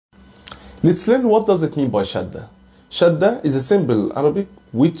Let's learn what does it mean by shaddah. Shaddah is a symbol in Arabic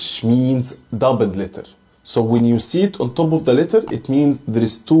which means doubled letter. So when you see it on top of the letter, it means there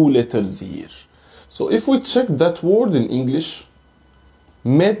is two letters here. So if we check that word in English,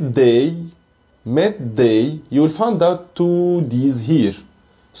 midday, you will find out two D's here.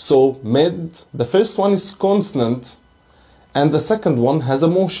 So mid, the first one is consonant and the second one has a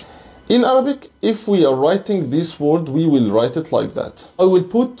motion. In Arabic, if we are writing this word, we will write it like that. I will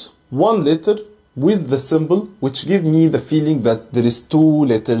put one letter with the symbol which give me the feeling that there is two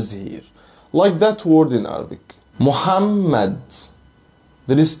letters here. Like that word in Arabic. Muhammad.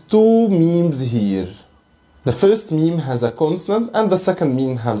 There is two memes here. The first meme has a consonant and the second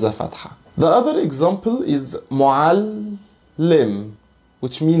meme has a fatha. The other example is muallim,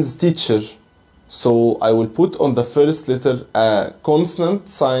 which means teacher. So I will put on the first letter a consonant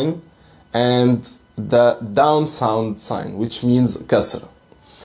sign and the down sound sign, which means kasra.